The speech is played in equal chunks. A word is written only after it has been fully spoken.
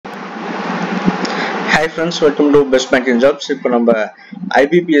Hi friends, welcome to Best Banking Jobs. இப்போ நம்ம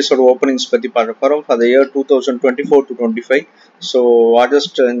IBPS ஓட openings பத்தி பார்க்க போறோம் for the year 2024 to 25. So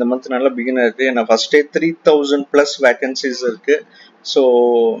August இந்த month நல்ல beginner இருக்கு. ஏன்னா first day 3000 plus vacancies இருக்கு. So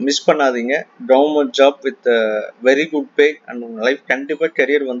மிஸ் பண்ணாதீங்க. Government job with very good pay and life கண்டிப்பா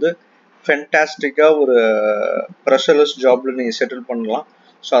career வந்து ஃபென்டாஸ்டிக்கா ஒரு ப்ரெஷர்லெஸ் ஜாப்ல நீங்க செட்டில் பண்ணலாம்.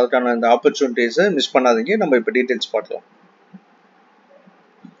 ஸோ அதுக்கான இந்த ஆப்பர்ச்சுனிட்டிஸை மிஸ் பண்ணாதீங்க. நம்ம இப்போ டீட்டெயில்ஸ் பார்க்கலாம்.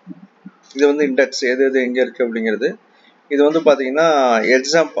 இது வந்து இண்டெக்ஸ் எது எங்கே இருக்குது அப்படிங்கிறது. இது வந்து பார்த்தீங்கன்னா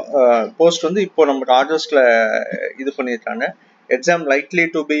எக்ஸாம் போஸ்ட் வந்து இப்போ நம்ம ஆகஸ்டில் இது பண்ணியிருக்காங்க. Exam likely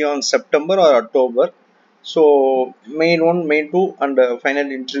to be on September R October. So main 1, main 2 and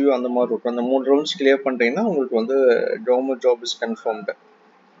final interview அந்த மாதிரி இருக்கும். அந்த 3 ரவுண்ட்ஸ் கிளியர் பண்ணிட்டீங்கன்னா உங்களுக்கு வந்து government job is confirmed.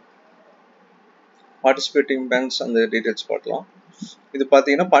 Participating banks அந்த டீட்டெயில்ஸ் பார்க்கலாம். இது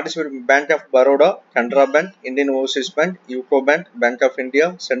பார்த்தீங்கன்னா participating bank of Baroda, Canara bank, Indian Overseas bank, UCO bank, bank of India,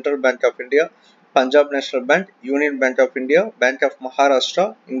 central bank of India, Punjab national bank, union bank of India, bank of Maharashtra,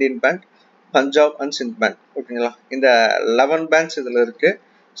 Indian bank, Punjab and Sindh bank. ஓகேங்களா, இந்த 11 banks இதில் இருக்குது.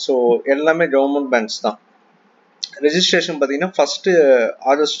 So எல்லாமே government banks தான். Registration பார்த்தீங்கன்னா 1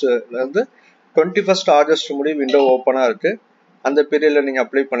 ஆகஸ்ட்லேருந்து 21 August முடிய window ஓப்பனாக இருக்குது. அந்த பீரியடில் நீங்கள்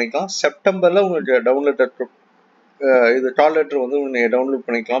அப்ளை பண்ணிக்கலாம். செப்டம்பரில் உங்களுக்கு டவுன்லோட் இருக்கும். இது கால் லெட்டர் வந்து நீங்கள் டவுன்லோட்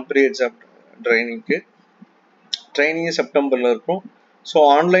பண்ணிக்கலாம். ப்ரீ எக்ஸாம் ட்ரைனிங் செப்டம்பரில் இருக்கும். ஸோ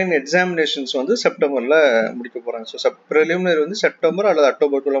ஆன்லைன் எக்ஸாமினேஷன்ஸ் வந்து செப்டம்பரில் முடிக்க போகிறாங்க. ஸோ ப்ரிலிமினரி வந்து செப்டம்பர் அல்லது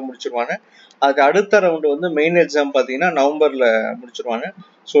அக்டோபருக்குள்ளே முடிச்சிருவாங்க. அதுக்கு அடுத்த ரவுண்டு வந்து மெயின் எக்ஸாம் பார்த்தீங்கன்னா நவம்பரில் முடிச்சிருவாங்க.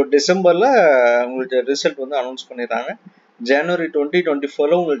 ஸோ டிசம்பரில் உங்களுக்கு ரிசல்ட் வந்து அனௌன்ஸ் பண்ணிடுறாங்க. ஜனவரி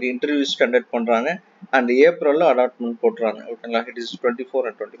 2024 உங்களுக்கு இன்டர்வியூஸ் கண்டக்ட் பண்ணுறாங்க. அண்ட் ஏப்ரலில் அலாட்மெண்ட் போட்டுறாங்க. ஓகேங்களா, இட் இஸ் 24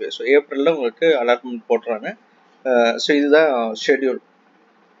 and 25. ஸோ ஏப்ரலில் உங்களுக்கு அலாட்மெண்ட் போட்டுறாங்க. ஸோ இதுதான் ஷெட்யூல்.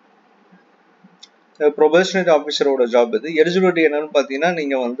 ப்ரொபேஷனரி ஆஃபீஸரோட ஜாப் இது. எலிஜிபிலிட்டி என்னன்னு பார்த்தீங்கன்னா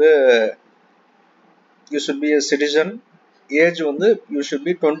நீங்கள் வந்து you should be a citizen. Age வந்து யூ ஷுட்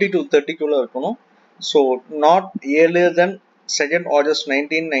பி 20 to 30 இருக்கணும். So not earlier then 2nd August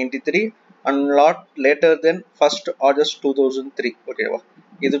 1993 and not later then 1st August 2003. ஓகேவா,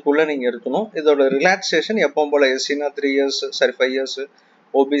 இதுக்குள்ளே நீங்கள் இருக்கணும். இதோட ரிலாக்ஸேஷன் எப்பவும் போல் எஸ்சினா 3 years, 5 years,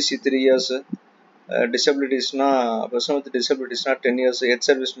 OBC 3 years, டிசபிலிட்டிஸ்னா person with டிசபிலிட்டிஸ்னா 10 years, Ed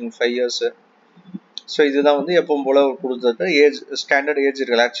serviceman 5 years. So இதுதான் வந்து எப்பவும் போல கொடுத்துருக்க age standard age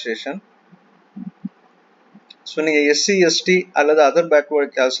relaxation. So நீங்கள் எஸ்சி எஸ்டி அல்லது அதர்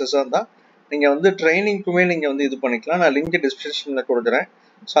பேக்வர்ட் கிளாஸஸாக இருந்தால் நீங்கள் வந்து ட்ரைனிங்க்குமே நீங்கள் வந்து இது பண்ணிக்கலாம். நான் லிங்க் டிஸ்கிரிப்ஷனில் கொடுக்குறேன்.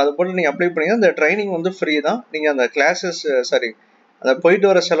 ஸோ அது போல் நீங்கள் அப்ளை பண்ணிங்கன்னா அந்த ட்ரைனிங் வந்து ஃப்ரீ தான். நீங்கள் அந்த கிளாஸஸ் அந்த போயிட்டு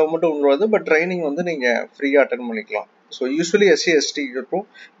வர செலவு மட்டும் உங்களோட, பட் ட்ரைனிங் வந்து நீங்கள் ஃப்ரீயாக அட்டன் பண்ணிக்கலாம். ஸோ யூஸ்வலி எஸ்சி எஸ்டி இருக்கும்.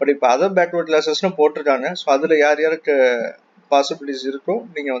 பட் இப்போ அதர் பேக்வர்ட் கிளாஸஸ்னு போட்டிருக்காங்க. ஸோ அதில் யார் யாருக்கு பாசிபிலிட்டிஸ் இருக்கோ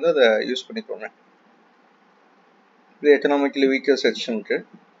நீங்கள் வந்து அதை யூஸ் பண்ணிக்கோங்க. இது எக்கனாமிக்கலி வீக்கர் செக்ஷனுக்கு.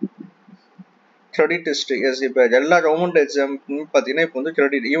 கிரெடிட் ஹிஸ்ட்ரி, எஸ் இப்போ எல்லா கவர்மெண்ட் எக்ஸாம்னு பார்த்தீங்கன்னா இப்போ வந்து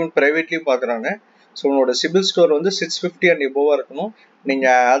கிரெடிட் ஈவன் ப்ரைவேட்லேயும் பார்க்குறாங்க. ஸோ உங்களோட சிபில் ஸ்கோர் வந்து 650 and எபோவாக இருக்கணும்.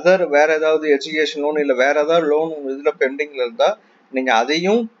 நீங்கள் அதர் வேறு ஏதாவது எஜுகேஷன் லோன் இல்லை வேறு ஏதாவது லோன் உங்கள் இதில் பெண்டிங்கில் இருந்தால் நீங்கள்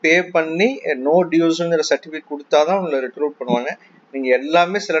அதையும் பே பண்ணி நோ டியூஸுங்கிற சர்டிஃபிகேட் கொடுத்தா தான் உங்களை ரெக்ரூட் பண்ணுவாங்க. நீங்கள்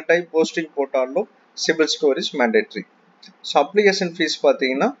எல்லாமே செலக்ட் ஆகி போஸ்டிங் போட்டாலும் CIBIL score is mandatory. So application fees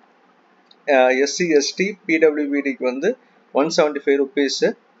பார்த்தீங்கன்னா எஸ்சி எஸ்டி பிடபிள்யூபிடிக்கு வந்து 175 rupees,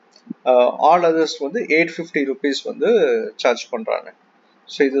 ஆல் அதர்ஸ் வந்து 850 rupees வந்து சார்ஜ் பண்ணுறாங்க.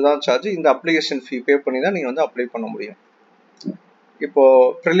 ஸோ இதுதான் சார்ஜ். இந்த அப்ளிகேஷன் ஃபீ பே பண்ணி தான் நீங்கள் வந்து அப்ளை பண்ண முடியும்.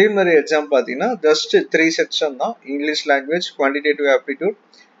 இப்போது ப்ரிலிமினரி எக்ஸாம் பார்த்தீங்கன்னா ஜஸ்ட் 3 செக்ஷன் தான். English language, quantitative aptitude,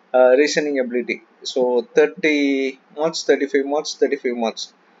 reasoning ability. So 30 marks, 35 marks, 35 marks.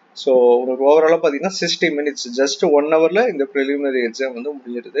 So உங்களுக்கு ஓவராலாக பார்த்தீங்கன்னா 60 minutes, ஜஸ்ட் 1 hourல இந்த ப்ரிலிமினரி எக்ஸாம் வந்து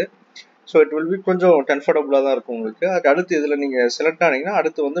முடிஞ்சிருது. ஸோ இட் வில் பி கொஞ்சம் கம்ஃபர்டபுளாக தான் இருக்கும் உங்களுக்கு. அதுக்கு அடுத்து இதில் நீங்கள் செலக்ட் ஆனீங்கன்னா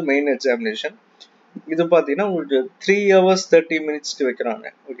அடுத்து வந்து மெயின் எக்ஸாமினேஷன். இது பார்த்தீங்கன்னா உங்களுக்கு 3 hours 30 minutes வைக்கிறாங்க.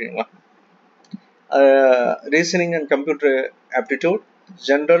 ஓகேங்களா, reasoning and computer aptitude,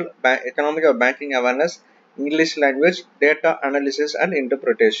 general economic R banking awareness, English language, data analysis and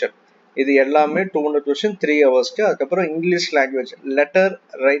interpretation. இது எல்லாமே 200 questions 3 hours. அதுக்கப்புறம் English language letter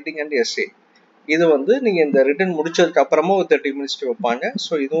writing and S A. இது வந்து நீங்கள் இந்த ரிட்டன் முடிச்சதுக்கு அப்புறமா ஒரு 30 minutes வைப்பாங்க.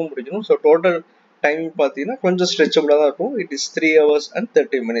 ஸோ இதுவும் முடிக்கணும். ஸோ டோட்டல் டைமிங் பார்த்தீங்கன்னா கொஞ்சம் ஸ்ட்ரெச்சபிளாக தான் இருக்கும். It is 3 hours and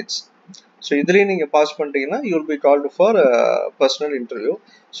 30 minutes. So இதுலேயும் நீங்கள் பாஸ் பண்ணிட்டீங்கன்னா you will be called for personal interview.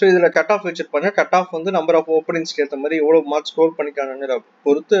 So இதில் கட் ஆஃப் வச்சுருப்பாங்க. கட் ஆஃப் வந்து நம்பர் ஆஃப் ஓப்பனிங்ஸ்க்கு ஏற்ற மாதிரி எவ்வளோ மார்க்ஸ் ஸ்கோர் பண்ணிக்காங்கிற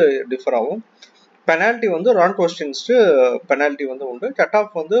பொறுத்து டிஃபர் ஆகும். பெனால்ட்டி வந்து ராங் கொஸ்டின்ஸ்க்கு பெனால்ட்டி வந்து உண்டு. கட்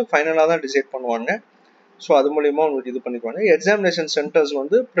ஆஃப் வந்து ஃபைனலாக தான் டிசைட் பண்ணுவாங்க. ஸோ அது மூலியமாக உங்களுக்கு இது பண்ணிக்குவாங்க. எக்ஸாமினேஷன் சென்டர்ஸ்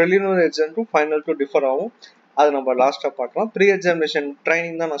வந்து preliminary exam to final to differ ஆகும். அது நம்ம லாஸ்ட்டாக பார்க்கலாம். ப்ரீ எக்ஸாமினேஷன்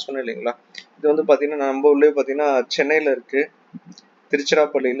ட்ரைனிங் தான் நான் சொன்னேன் இல்லைங்களா. இது வந்து பார்த்தீங்கன்னா நம்ம உள்ளே பார்த்தீங்கன்னா சென்னையில் இருக்குது,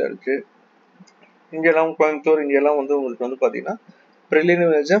 திருச்சிராப்பள்ளியில் இருக்குது, இங்கெல்லாம் கோயம்புத்தூர் இங்கெல்லாம் வந்து உங்களுக்கு வந்து பார்த்தீங்கன்னா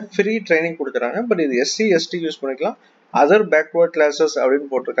ப்ரிலிமினரி எக்ஸாம் ஃப்ரீ ட்ரைனிங் கொடுக்குறாங்க. பட் இது எஸ்சி எஸ்டி யூஸ் பண்ணிக்கலாம். அதர் பேக்வர்ட் கிளாஸஸ் அப்படின்னு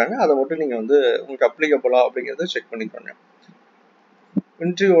போட்டிருக்காங்க. அதை மட்டும் நீங்கள் வந்து உங்களுக்கு அப்ளிகபிளா அப்படிங்கிறத செக் பண்ணிக்கோங்க.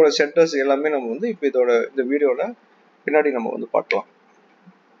 இன்டர்வியூவோட சென்டர்ஸ் எல்லாமே நம்ம வந்து இப்போ இந்த வீடியோவில் பின்னாடி நம்ம வந்து பார்க்கலாம்.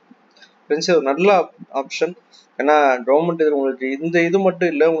 ஃப்ரெண்ட்ஸ் ஒரு நல்ல ஆப்ஷன். ஏன்னா கவர்மெண்ட் இது உங்களுக்கு இது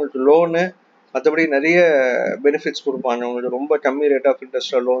மட்டும் இல்லை, உங்களுக்கு லோனு மற்றபடி நிறைய பெனிஃபிட்ஸ் கொடுப்பாங்க. உங்களுக்கு ரொம்ப கம்மி rate of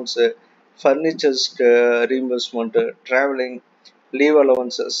interest loans, ஃபர்னிச்சர்ஸ்க்கு ரீஇம்பர்ஸ்மெண்ட்டு, travelling, leave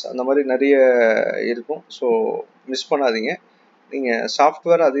allowances அந்த மாதிரி நிறைய இருக்கும். ஸோ மிஸ் பண்ணாதீங்க. நீங்கள்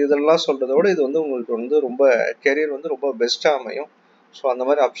சாஃப்ட்வேர் அது இதெல்லாம் சொல்கிறத விட இது வந்து உங்களுக்கு வந்து ரொம்ப கெரியர் வந்து ரொம்ப பெஸ்ட்டாக அமையும். ஸோ அந்த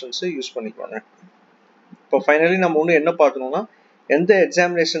மாதிரி ஆப்ஷன்ஸு யூஸ் பண்ணிக்கோங்க. இப்போ ஃபைனலி நம்ம ஒன்று என்ன பார்க்கணும்னா எந்த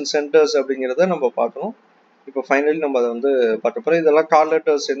எக்ஸாமினேஷன் சென்டர்ஸ் அப்படிங்கிறத நம்ம பார்க்கணும். இப்போ ஃபைனலி நம்ம அதை வந்து பார்க்க போகிறோம். இதெல்லாம் கால்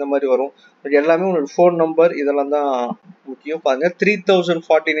லெட்டர்ஸ் எந்த மாதிரி வரும் எல்லாமே உங்களுக்கு ஃபோன் நம்பர் இதெல்லாம் தான் முக்கியம். பாருங்கள்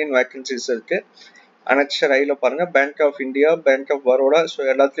 3049 வேகன்சிஸ் இருக்குது. அனக்ஷர் ஐயில் பாருங்கள் bank of India, bank of Baroda. So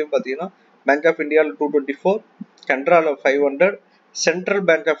எல்லாத்துலேயும் பார்த்தீங்கன்னா பேங்க் ஆஃப் இந்தியாவில் 224, கனராவில் 500, சென்ட்ரல்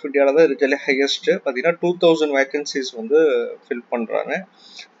பேங்க் ஆஃப் இந்தியாவில் தான் இருக்கிறதுல ஹையஸ்ட்டு பார்த்தீங்கன்னா 2000 வேகன்சிஸ் வந்து ஃபில் பண்ணுறாங்க.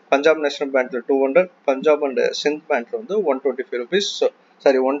 பஞ்சாப் நேஷனல் பேங்க்ல 200, பஞ்சாப் அண்ட் சிந்த் பேங்க்ல வந்து 125 rupees,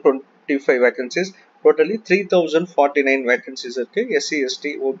 125 வேகன்சிஸ். டோட்டலி 3049 வேகன்சிஸ் இருக்கு. எஸ்சி எஸ்டி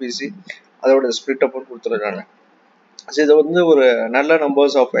ஓபிசி அதோட ஸ்பிளிட் அப் கொடுத்துருக்காங்க. ஸோ இது வந்து ஒரு நல்ல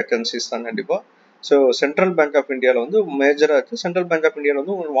நம்பர்ஸ் ஆஃப் வேகன்சிஸ் தான் கண்டிப்பாக. ஸோ சென்ட்ரல் பேங்க் ஆஃப் இந்தியாவில் வந்து மேஜராக இருக்குது. சென்ட்ரல் பேங்க் ஆஃப் இந்தியாவில்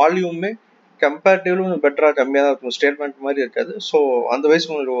வந்து உங்களுக்கு வால்யூமே கம்பேரிட்டிவ்லி கொஞ்சம் பெட்டராக கம்மியாக தான் இருக்கும். ஸ்டேட் பேங்க் மாதிரி இருக்காது. ஸோ அந்த வயசு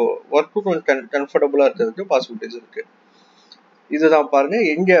உங்களுக்கு ஒர்க்கும் கொஞ்சம் கம்ஃபர்டபுளாக இருக்கிறதுக்கு பாசிபிலிட்டிஸ் இருக்குது. இதுதான் பாருங்க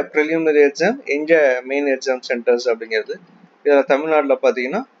எங்க ப்ரிலிமினரி எக்ஸாம் எங்க மெயின் எக்ஸாம் சென்டர்ஸ் அப்படிங்கிறது. இதில் தமிழ்நாட்டில்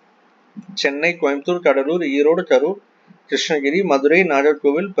பார்த்தீங்கன்னா சென்னை, கோயம்புத்தூர், கடலூர், ஈரோடு, கரூர், கிருஷ்ணகிரி, மதுரை,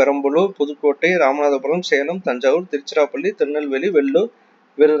 நாகர்கோவில், பெரம்பலூர், புதுக்கோட்டை, ராமநாதபுரம், சேலம், தஞ்சாவூர், திருச்சிராப்பள்ளி, திருநெல்வேலி, வெள்ளூர்,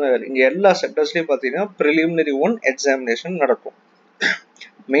 விருதுநகர் இங்கே எல்லா சென்டர்ஸ்லையும் பார்த்தீங்கன்னா ப்ரிலிமினரி 1 எக்ஸாமினேஷன் நடக்கும்.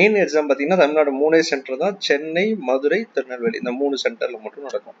 மெயின் எக்ஸாம் பார்த்தீங்கன்னா தமிழ்நாடு 3 சென்டர் தான். சென்னை, மதுரை, திருநெல்வேலி இந்த 3 சென்டரில் மட்டும்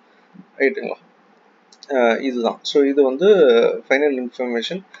நடக்கும். ரைட்டுங்களா? இதுதான். ஸோ இது வந்து ஃபைனல்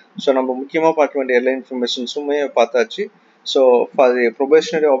இன்ஃபர்மேஷன். ஸோ நம்ம முக்கியமாக பார்க்க வேண்டிய எல்லா இன்ஃபர்மேஷன்ஸுமே பார்த்தாச்சு. So for the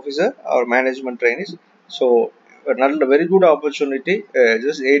probationary officer R management trainees, so நல்ல very good opportunity.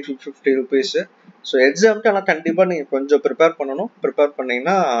 Just 850 rupees. So எக்ஸாம்க்கு ஆனால் கண்டிப்பாக நீங்கள் கொஞ்சம் ப்ரிப்பேர் பண்ணணும். ப்ரிப்பேர்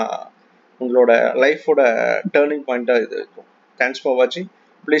பண்ணிங்கன்னா உங்களோட லைஃபோட டேர்னிங் பாயிண்ட்டாக இது இருக்கும். தேங்க்ஸ் ஃபார் வாட்சிங்.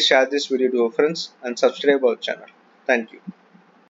 Please share this video to your friends and subscribe our channel. Thank you.